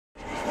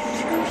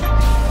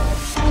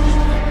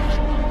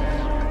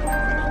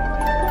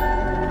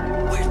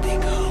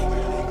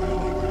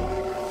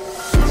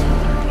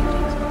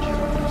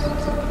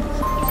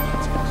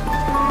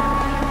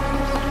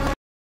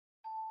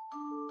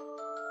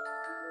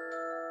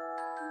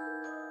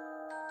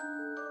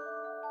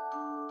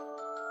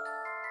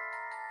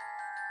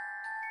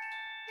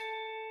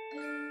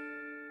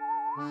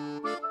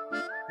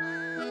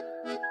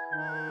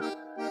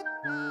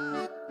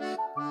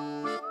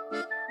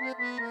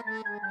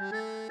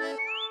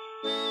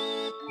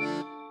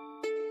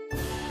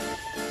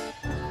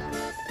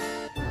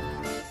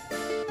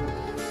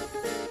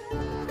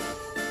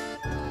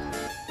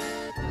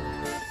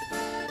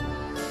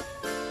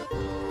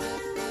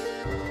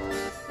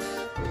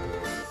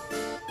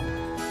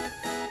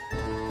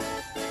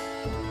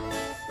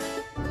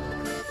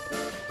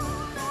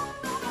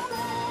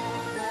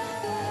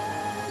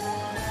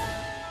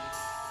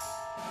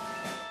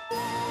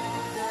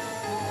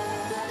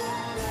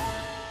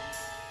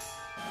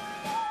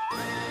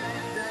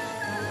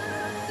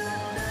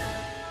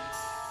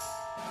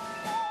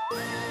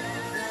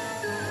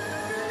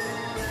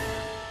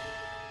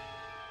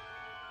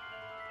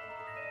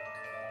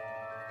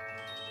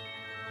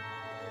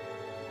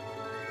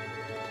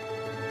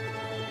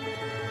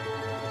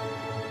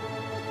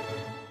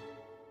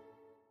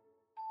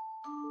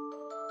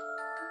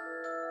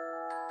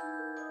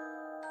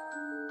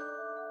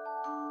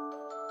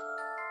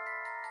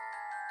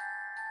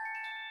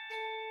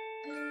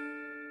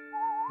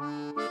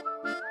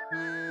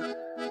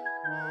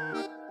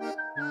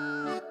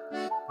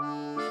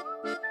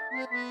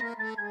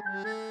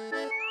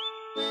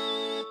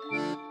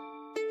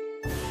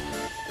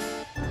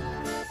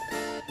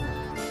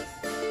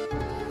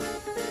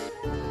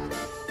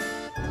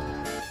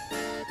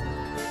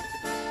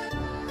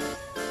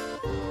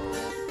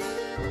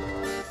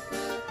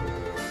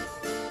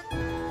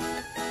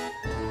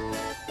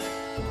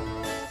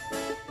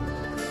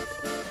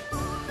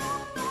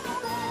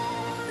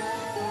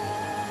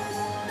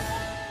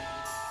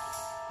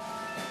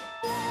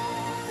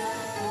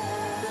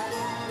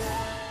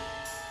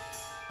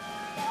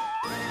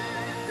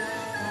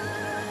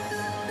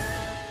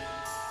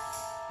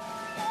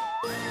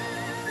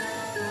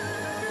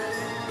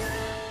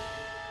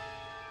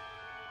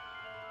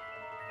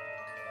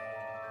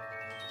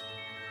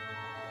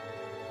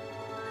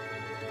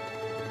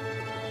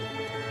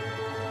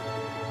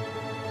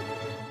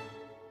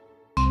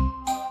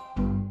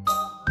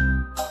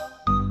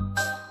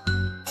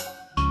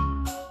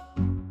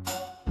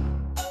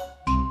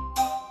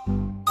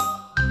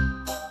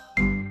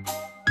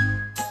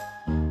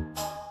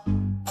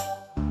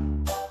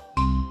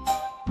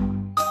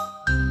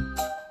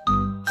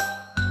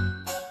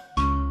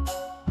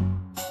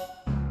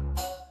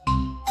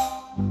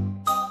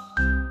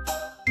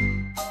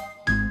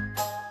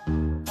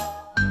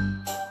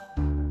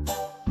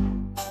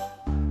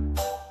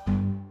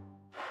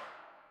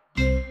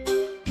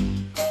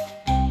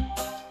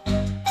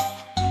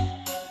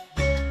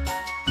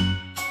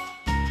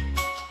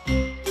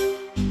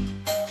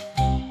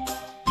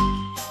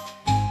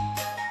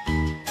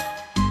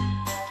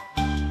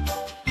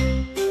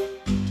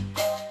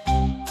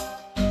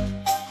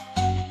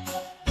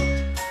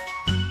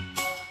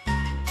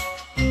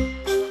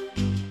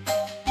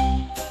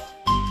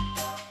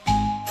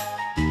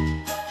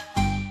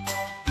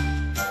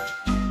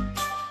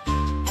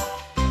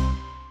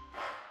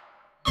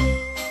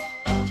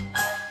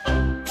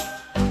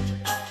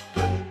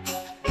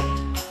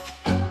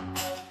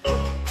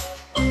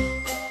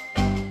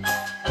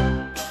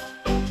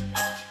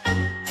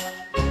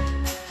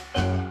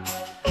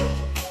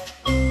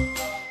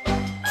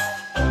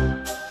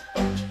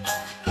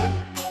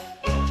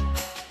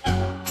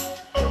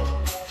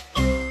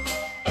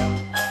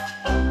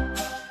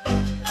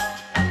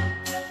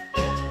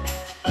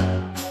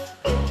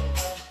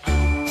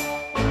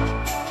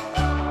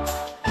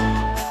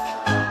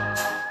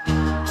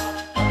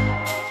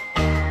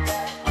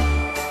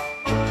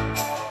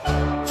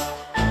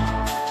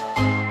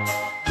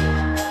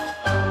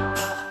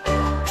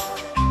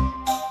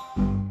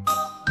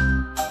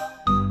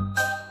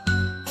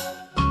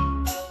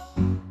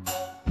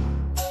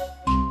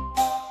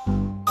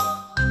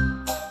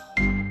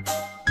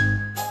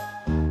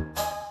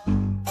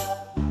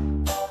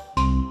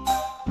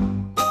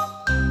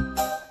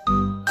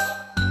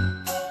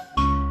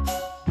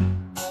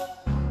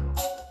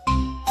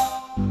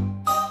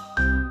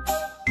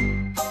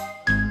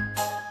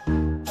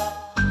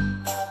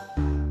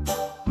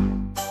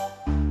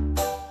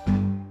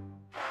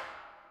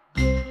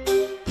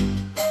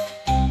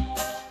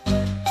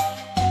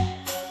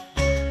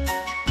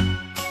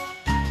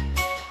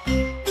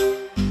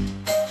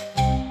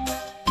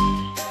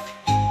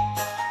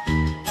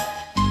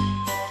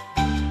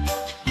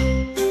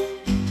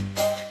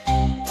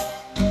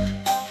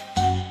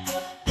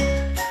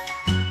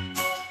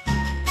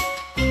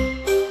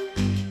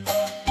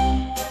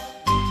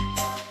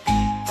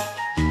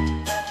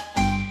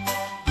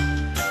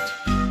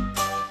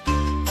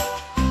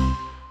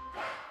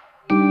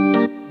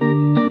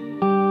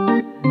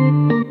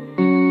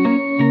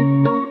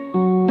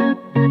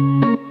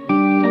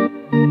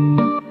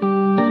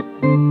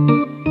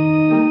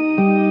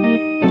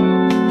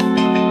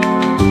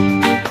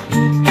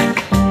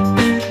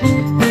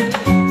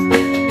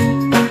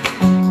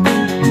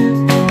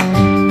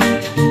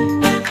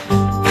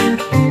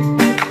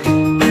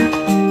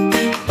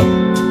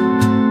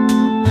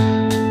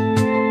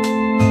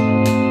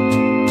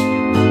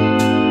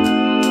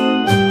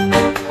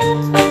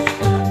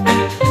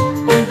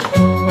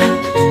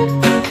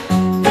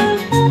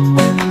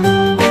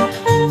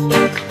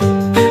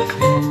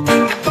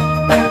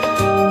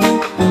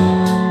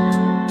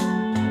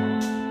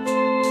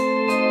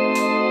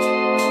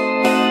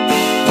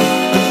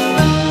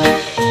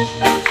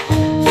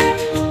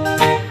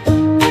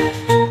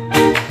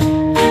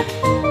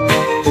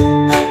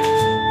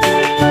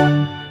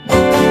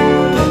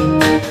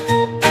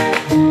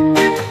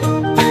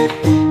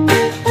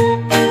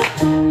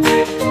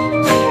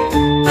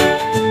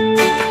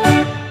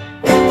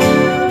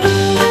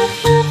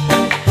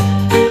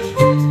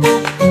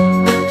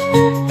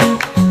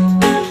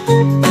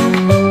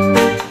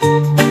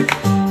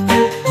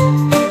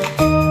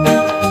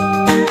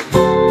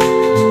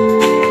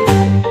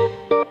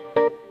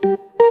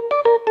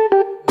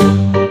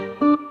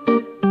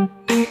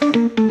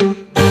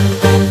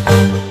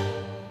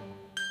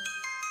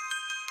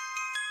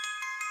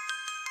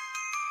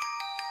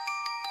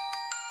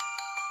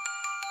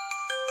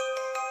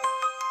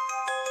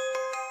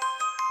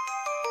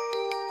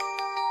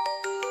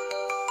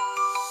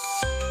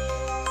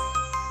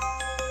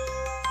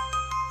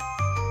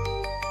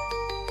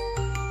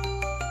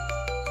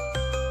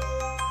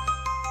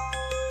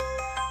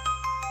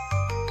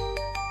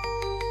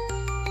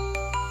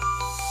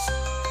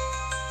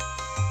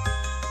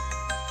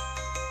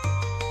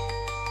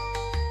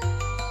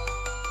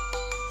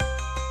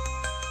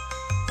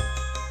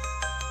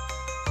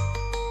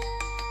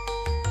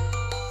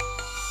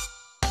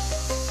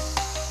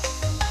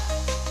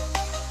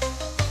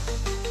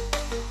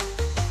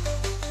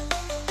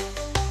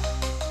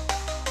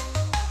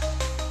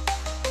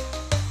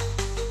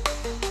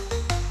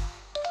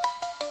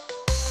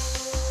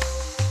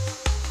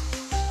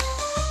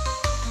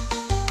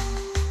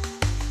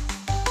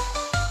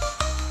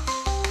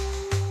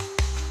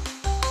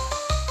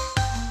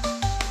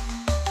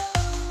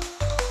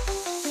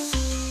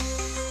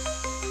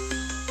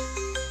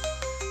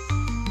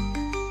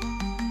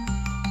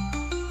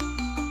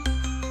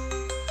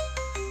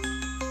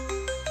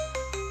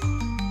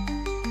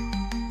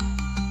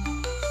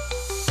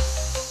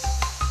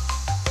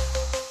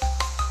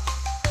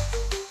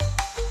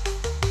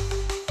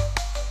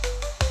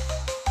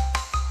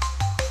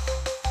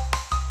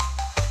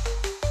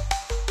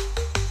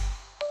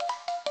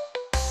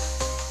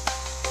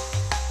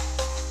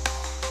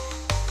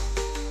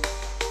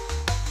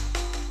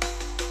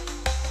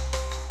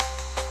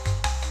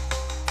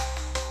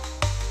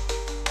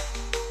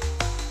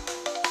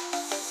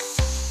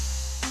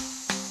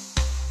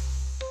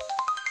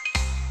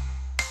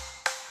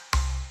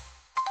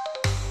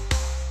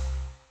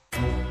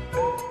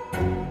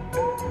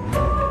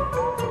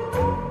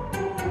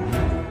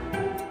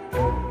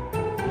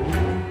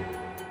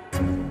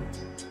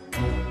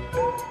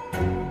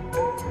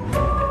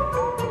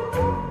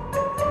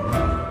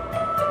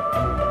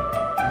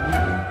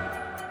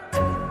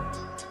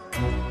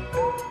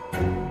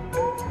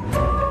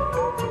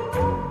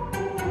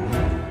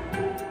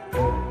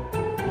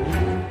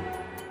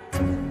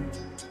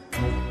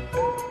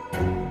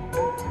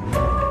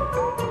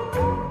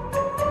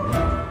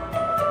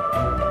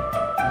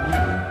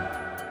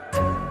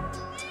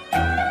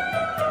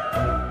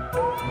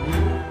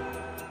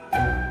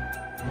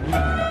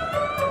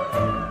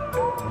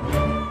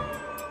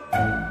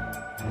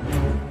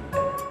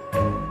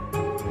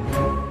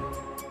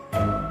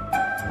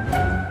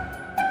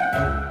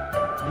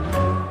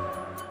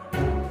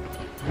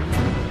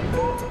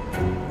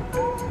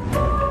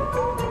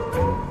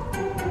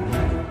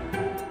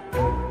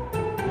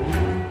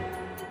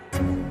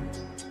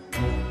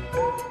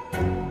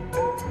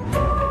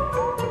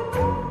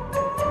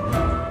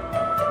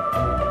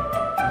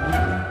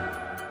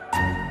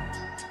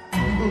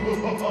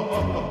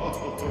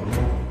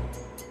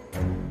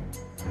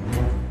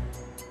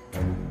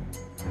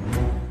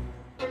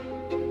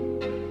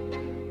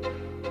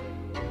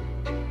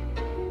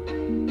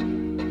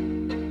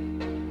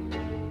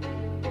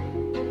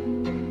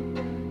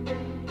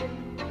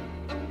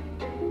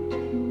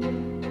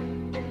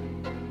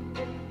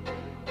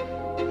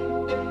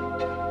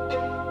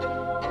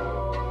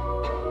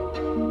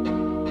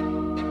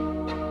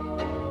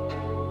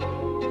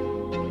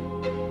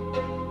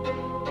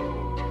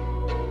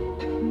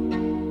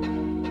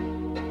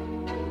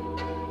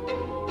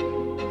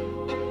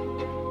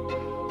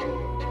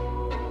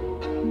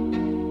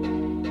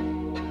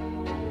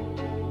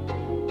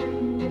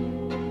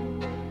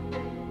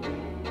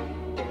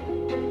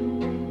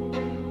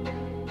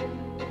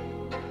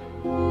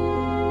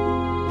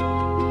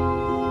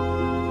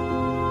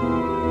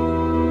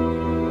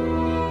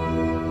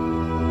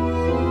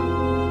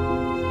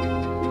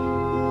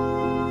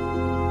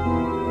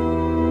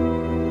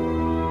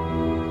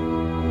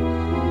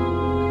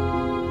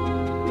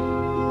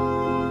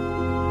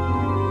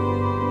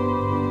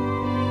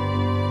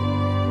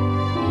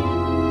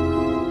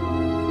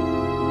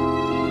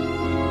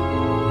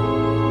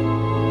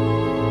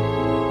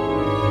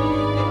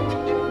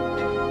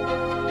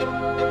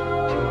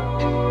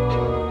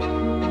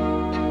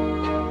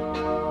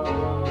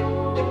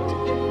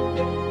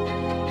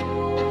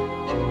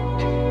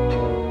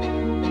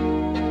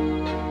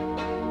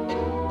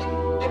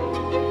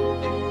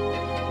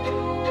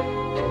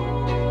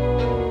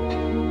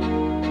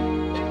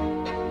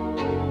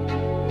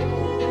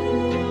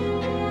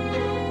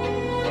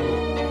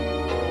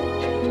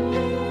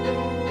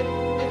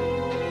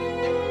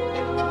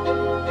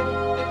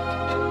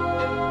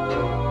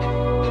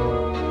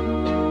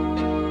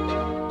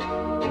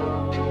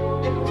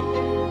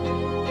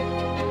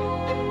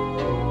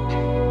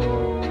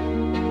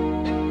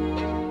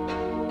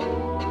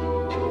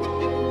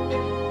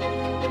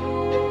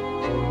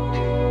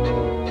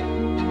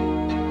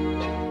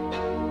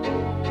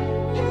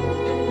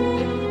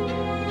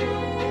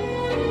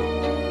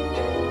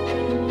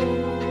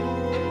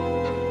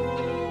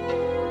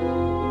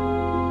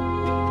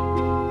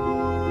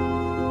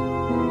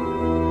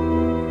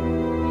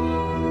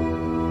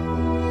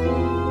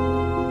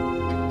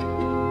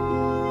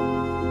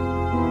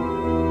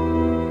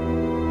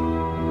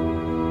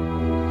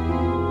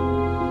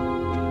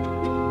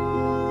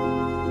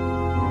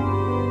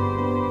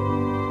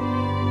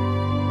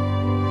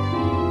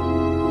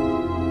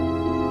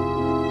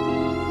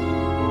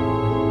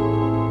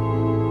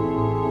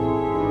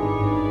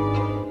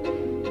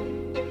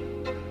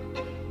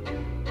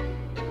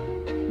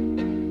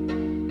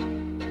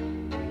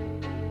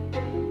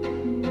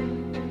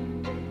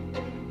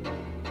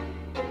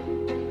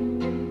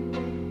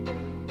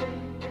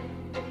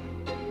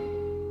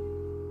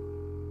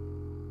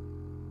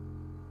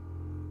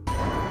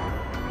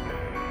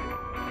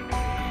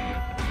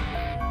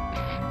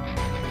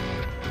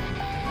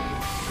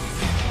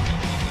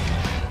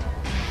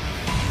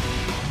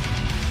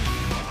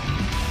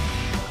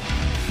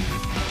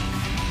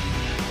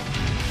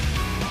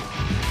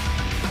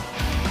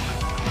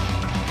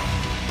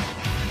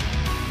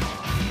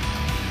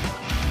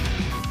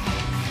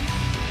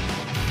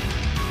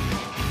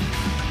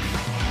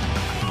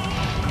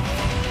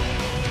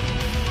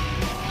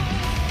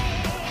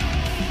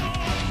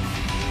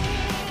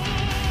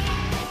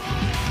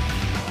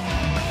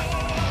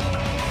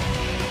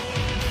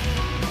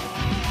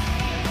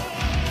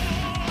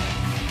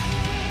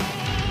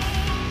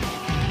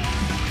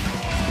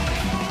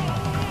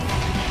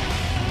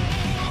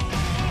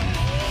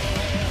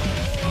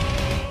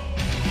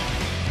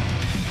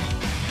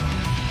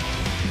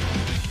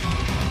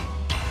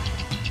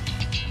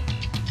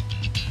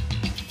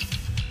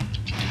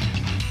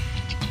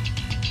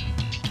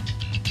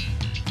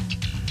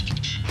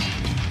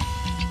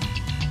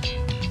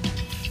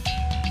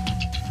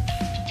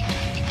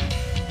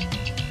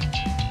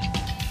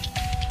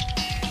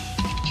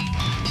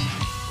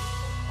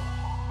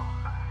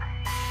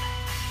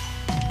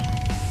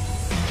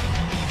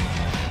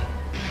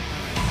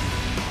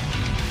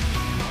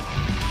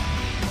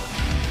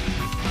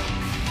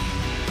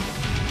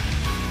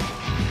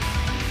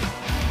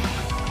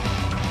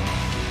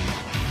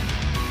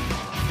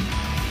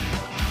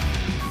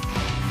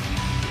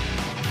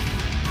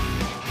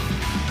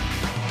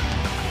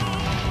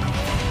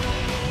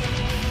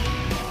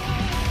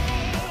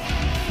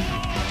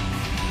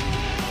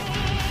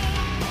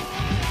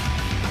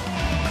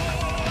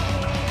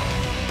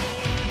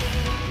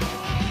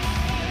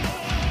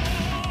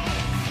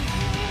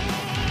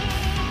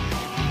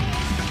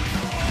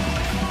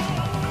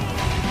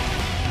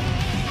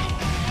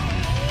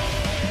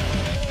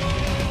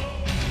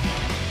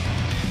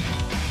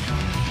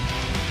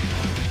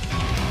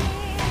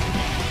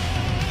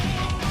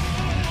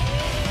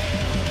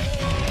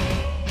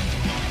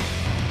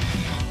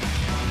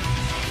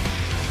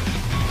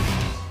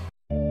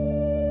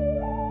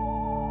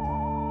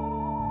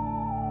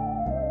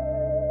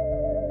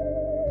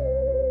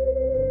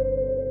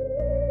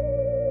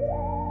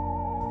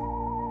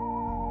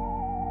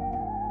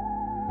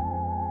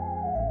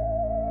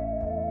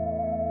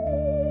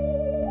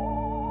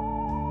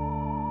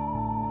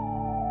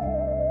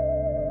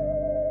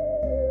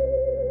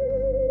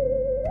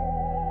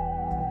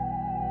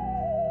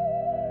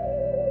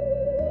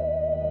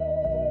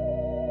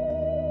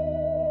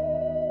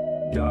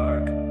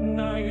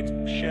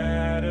light,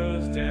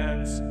 shadows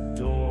dance,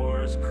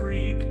 doors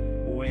creak,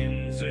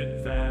 winds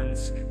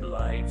advance,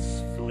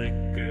 lights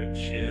flicker,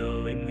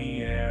 chill in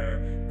the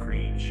air,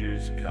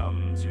 creatures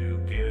come to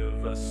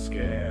give a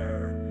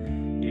scare.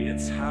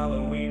 It's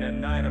Halloween, a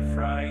night of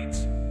fright.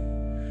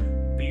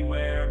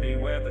 Beware,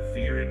 beware, the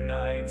fear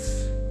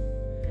ignites.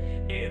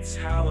 It's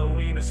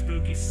Halloween, a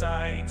spooky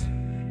sight.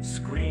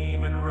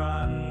 Scream and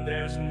run,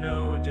 there's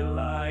no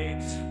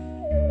delight.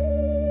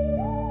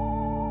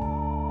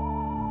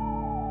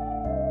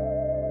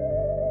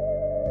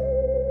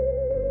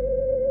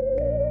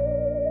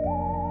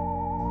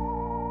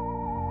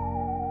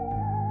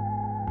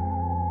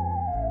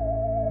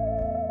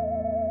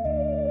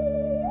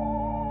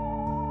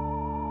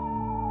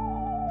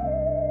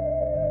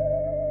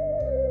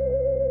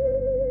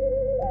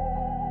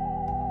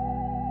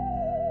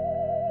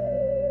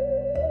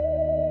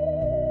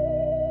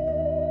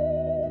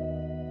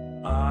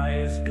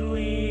 Eyes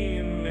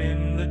gleam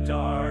in the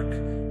dark,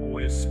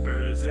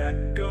 whispers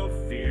echo,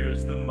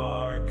 fears the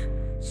mark.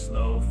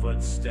 Slow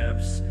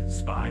footsteps,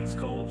 spines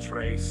cold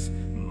trace,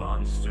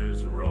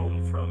 monsters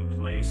roam from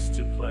place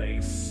to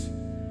place.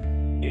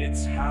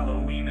 It's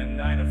Halloween, a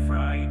night of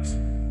fright.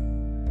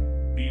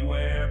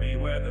 Beware,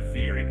 beware, the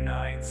fear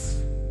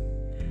ignites.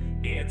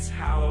 It's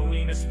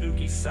Halloween, a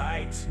spooky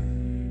sight.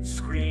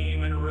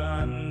 Scream and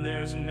run,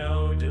 there's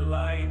no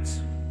delight.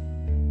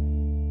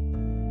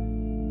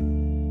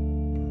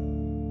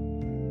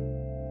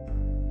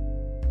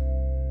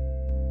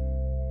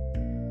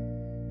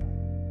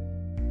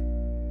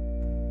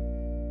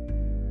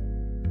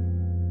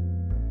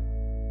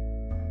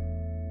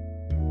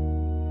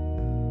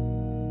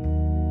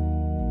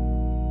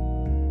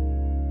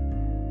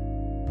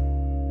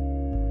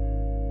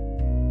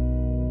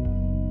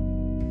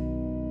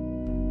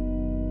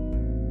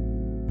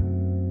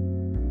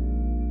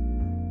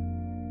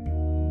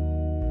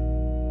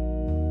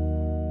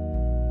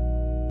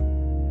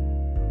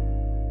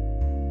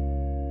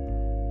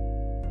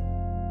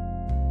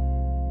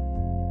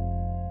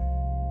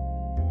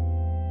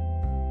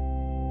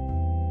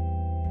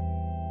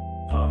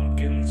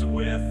 Pumpkins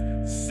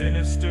with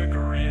sinister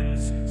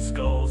grins,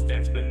 skulls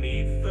dance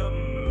beneath the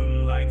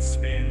moonlight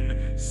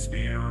spin.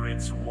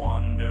 Spirits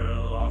wander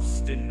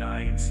lost in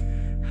night.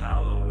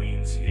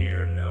 Halloween's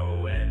here,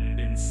 no end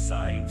in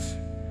sight.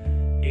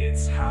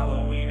 It's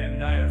Halloween, a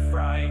night of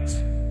fright.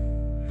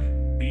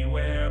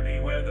 Beware,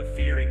 beware, the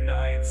fear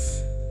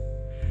ignites.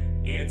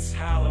 It's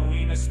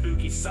Halloween, a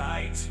spooky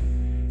sight.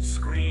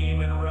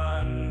 Scream and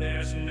run,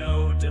 there's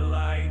no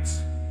delight.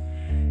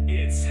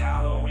 It's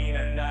Halloween,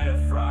 a night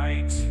of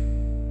fright.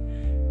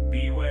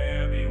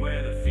 Beware,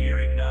 beware, the fear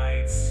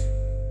ignites.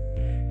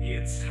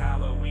 It's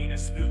Halloween, a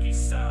spooky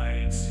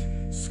sight.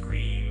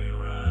 Scream and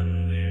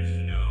run, there's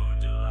no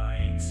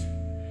delight.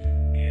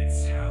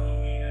 It's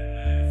Halloween, a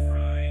night of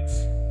fright.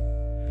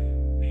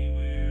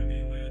 Beware,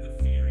 beware,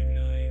 the fear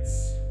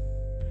ignites.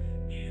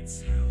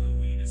 It's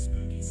Halloween, a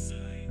spooky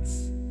sight.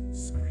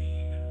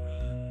 Scream and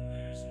run,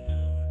 there's no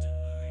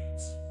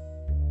delight.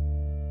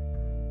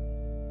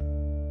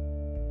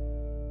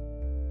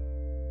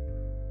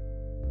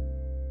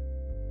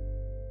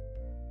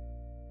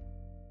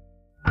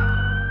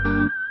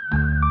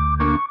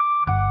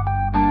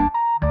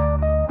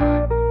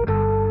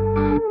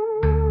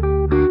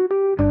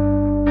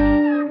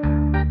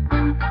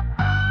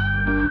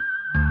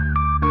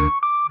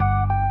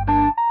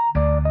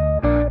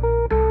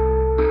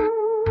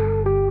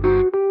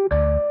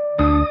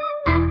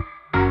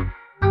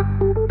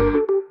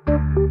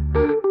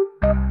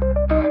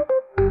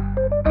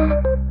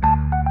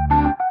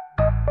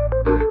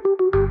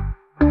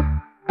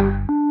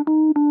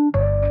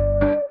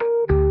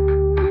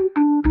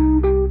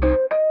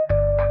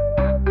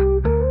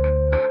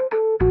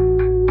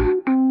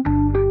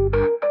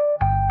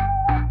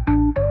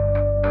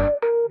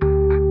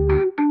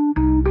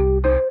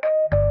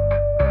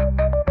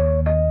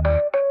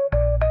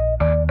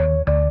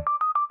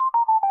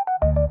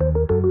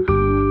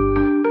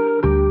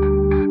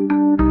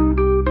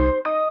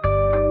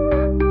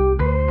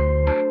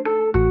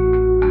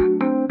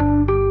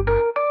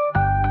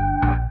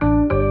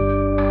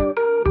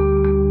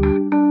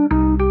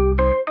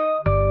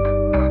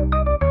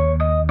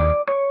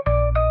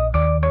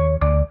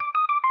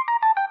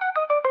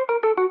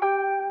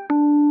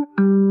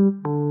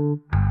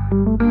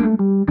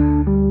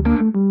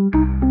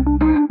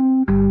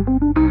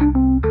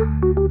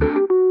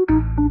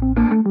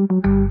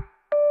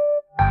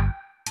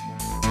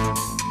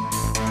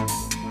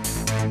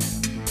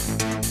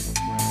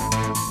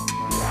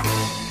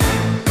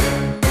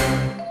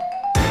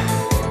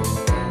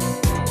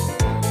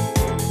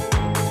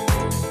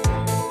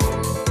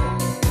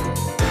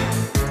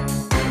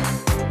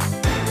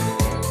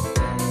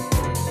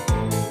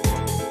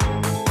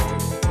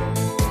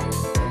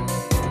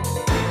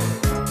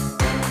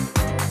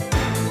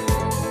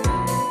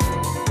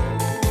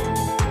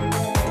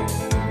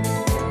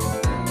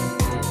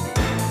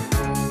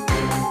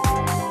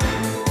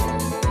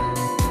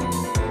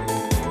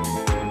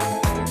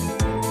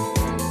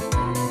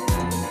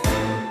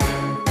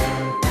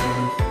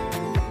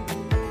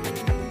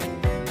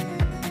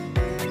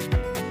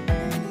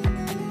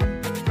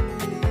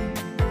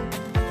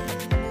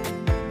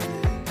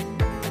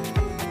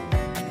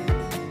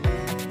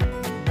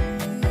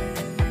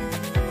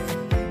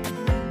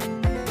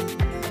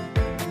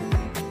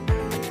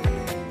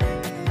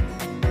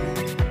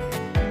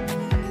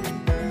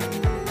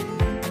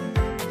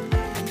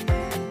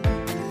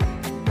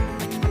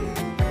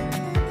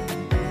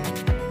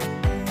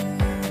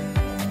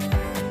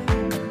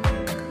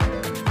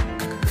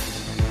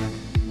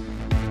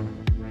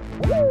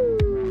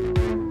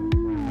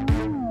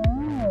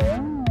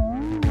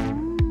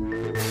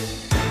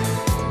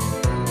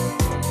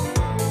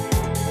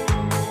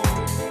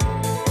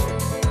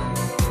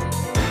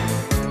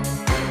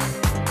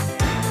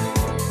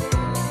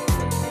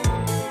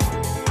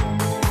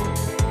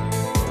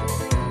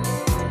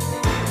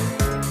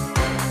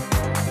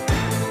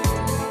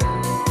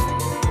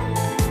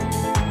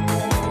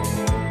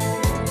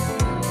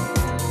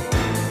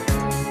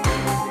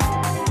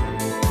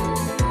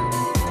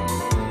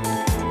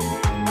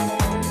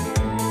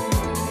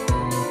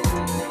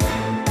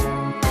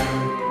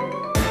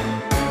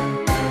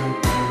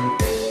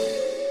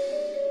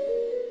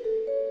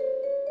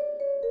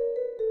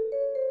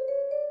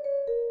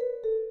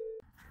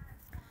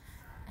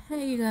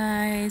 Hey you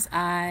guys,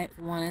 I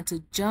wanted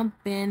to jump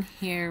in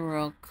here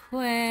real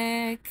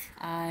quick.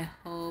 I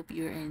hope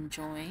you're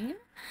enjoying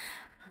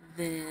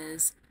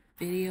this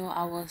video.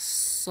 I was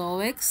so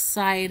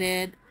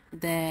excited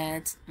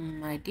that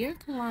my dear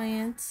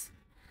client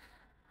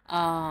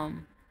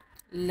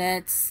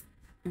lets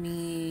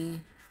me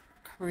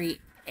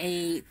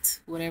create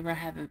whatever I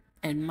have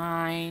in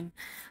mind.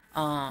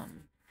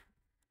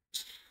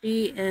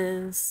 She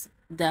is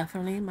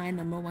definitely my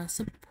 #1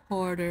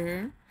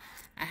 supporter.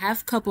 I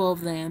have a couple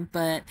of them,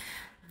 but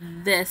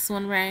this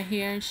one right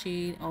here,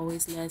 she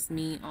always lets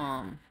me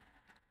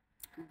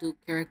do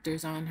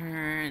characters on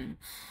her, and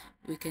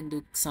we can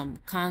do some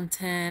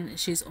content.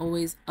 She's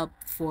always up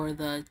for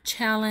the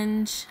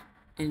challenge,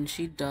 and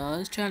she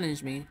does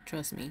challenge me,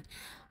 trust me.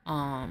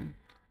 I've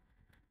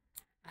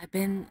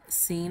been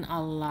seeing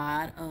a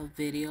lot of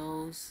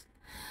videos,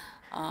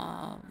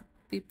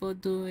 people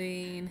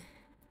doing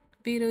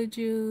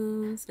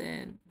BeetleJuice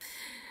and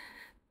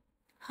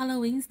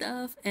Halloween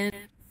stuff, and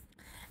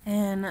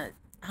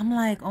I'm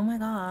like, oh my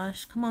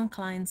gosh, come on,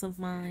 clients of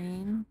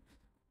mine,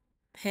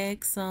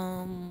 pick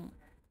some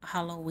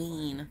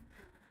Halloween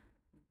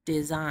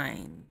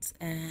designs.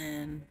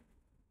 And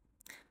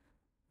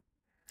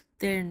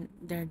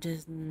they're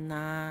just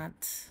not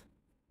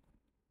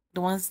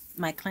the ones,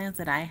 my clients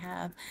that I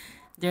have,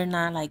 they're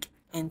not like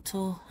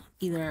into,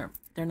 either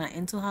they're not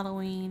into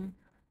Halloween,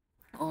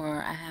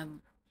 or I have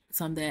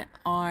some that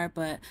are,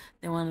 but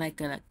they want like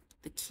the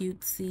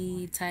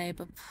cutesy type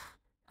of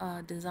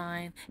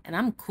design, and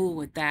I'm cool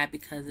with that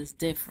because it's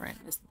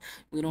different.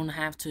 We don't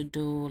have to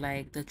do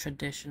like the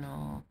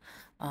traditional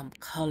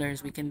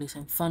colors. We can do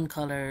some fun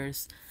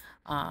colors,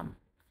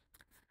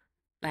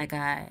 like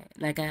I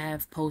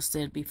have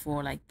posted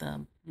before, like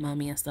the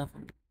mummy and stuff,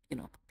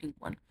 pink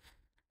one.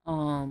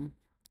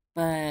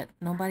 But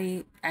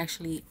nobody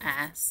actually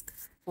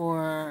asks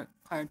for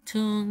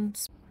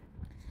cartoons,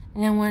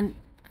 and when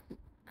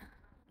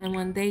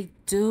they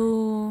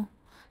do,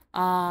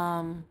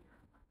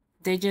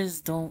 they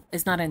just don't,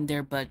 it's not in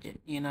their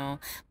budget.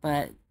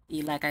 But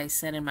like I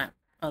said in my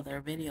other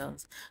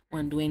videos,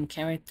 when doing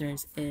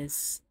characters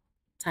is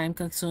time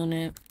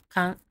consuming,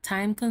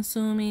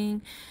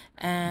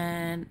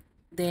 and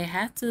they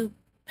have to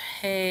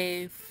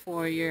pay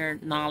for your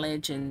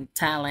knowledge and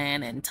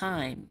talent and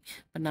time,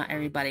 but not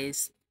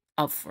everybody's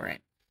up for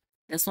it.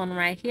 This one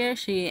right here,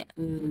 she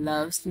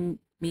loves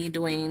me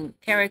doing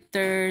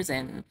characters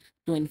and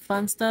doing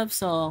fun stuff,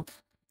 so,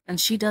 and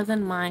she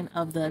doesn't mind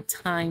of the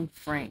time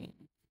frame,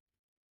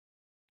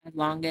 as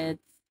long as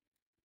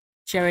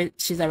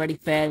she's already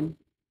fed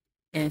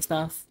and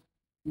stuff.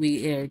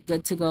 We are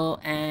good to go,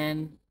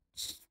 and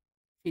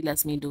she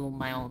lets me do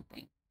my own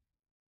thing.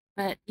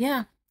 But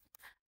yeah,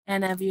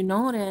 and have you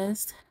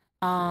noticed,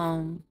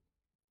 I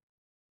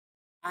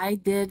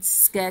did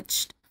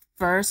sketch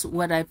first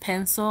with a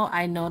pencil.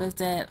 I noticed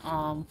that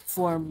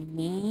for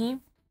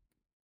me,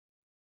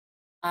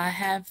 I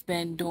have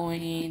been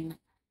doing,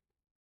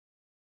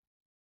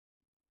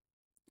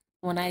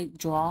 when I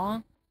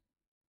draw,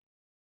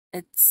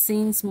 it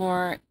seems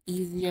more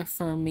easier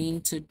for me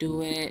to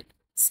do it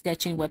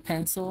sketching with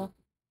pencil,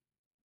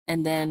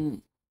 and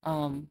then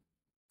um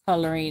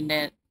coloring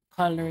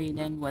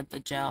in with the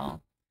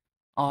gel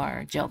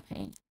or gel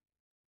paint.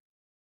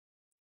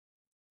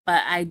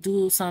 But I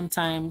do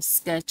sometimes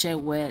sketch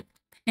it with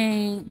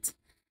paint.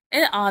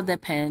 It all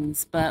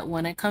depends, but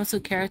when it comes to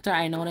character,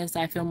 I notice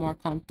I feel more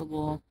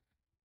comfortable,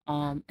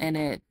 and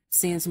it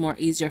seems more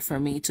easier for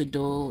me to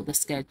do the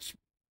sketch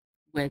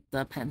with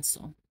the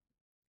pencil.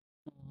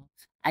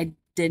 I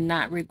did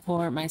not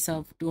record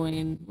myself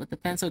doing with the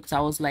pencil because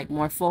I was like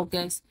more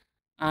focused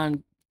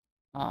on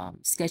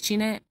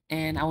sketching it,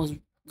 and I was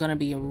gonna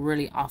be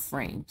really off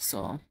frame,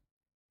 so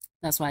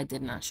that's why I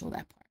did not show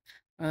that part.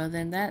 Other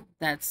than that,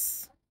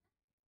 that's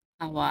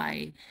how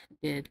I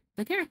did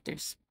the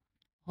characters.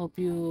 Hope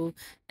you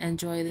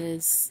enjoy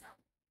this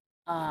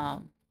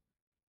um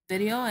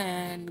video,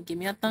 and give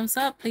me a thumbs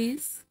up,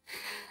 please.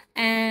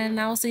 And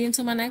I will see you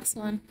into my next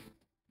one.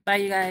 Bye,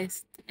 you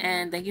guys,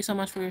 and thank you so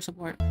much for your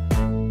support.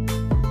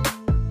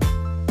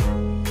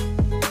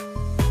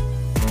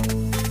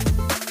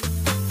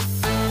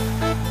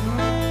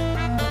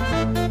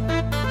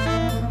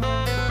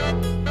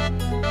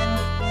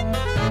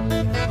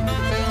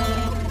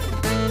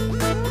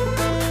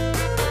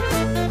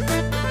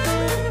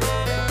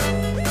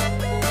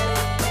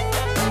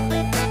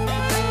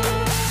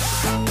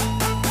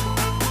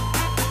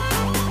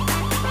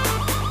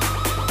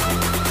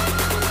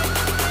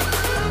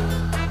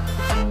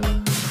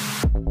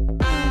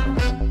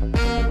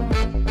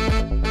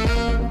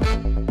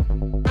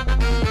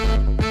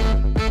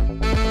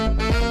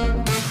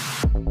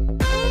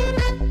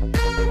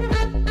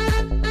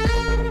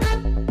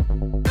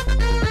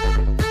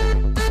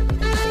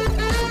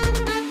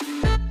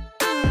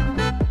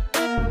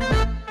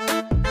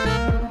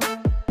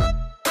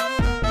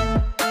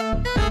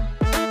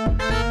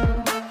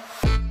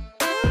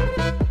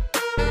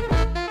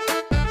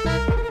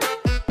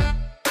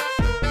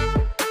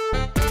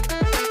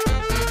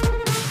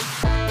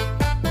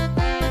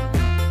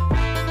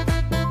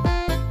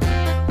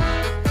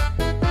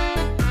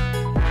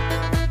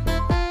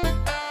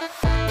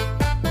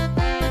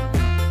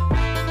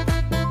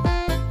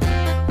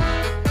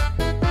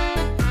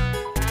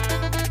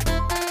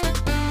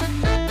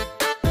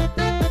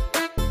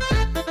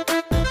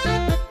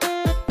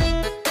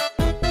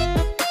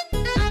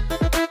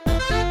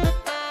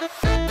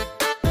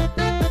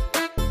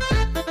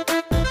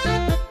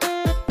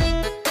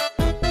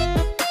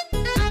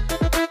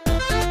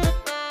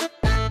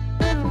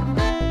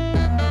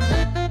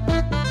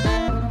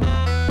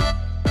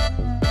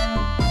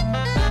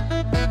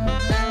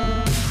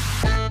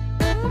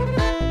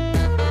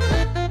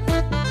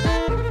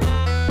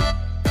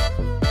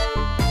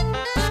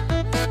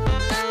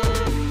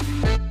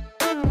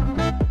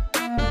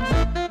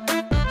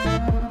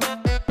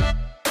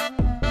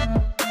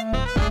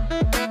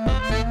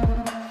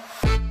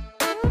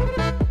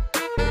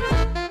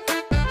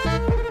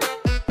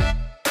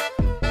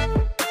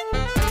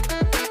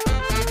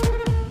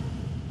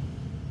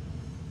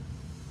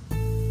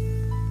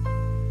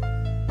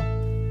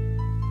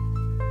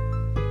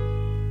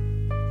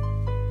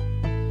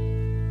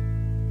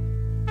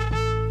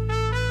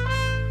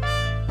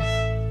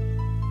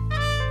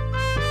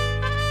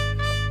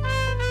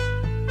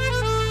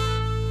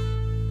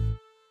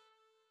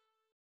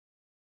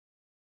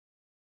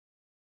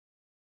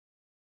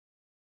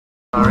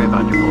 Sorry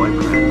about your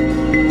boyfriend.